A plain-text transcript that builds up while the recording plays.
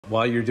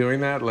while you're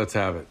doing that, let's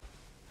have it.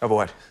 Of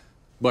what?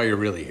 While you're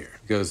really here.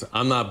 Because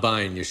I'm not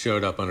buying you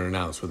showed up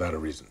unannounced without a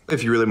reason.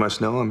 If you really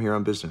must know, I'm here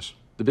on business.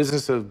 The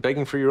business of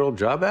begging for your old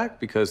job back?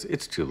 Because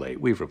it's too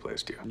late. We've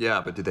replaced you.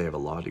 Yeah, but did they have a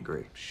law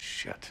degree?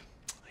 Shit.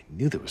 I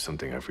knew there was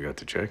something I forgot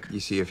to check. You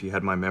see, if you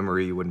had my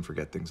memory, you wouldn't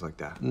forget things like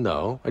that.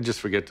 No, I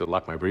just forget to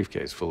lock my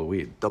briefcase full of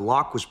weed. The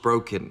lock was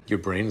broken. Your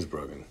brain's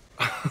broken.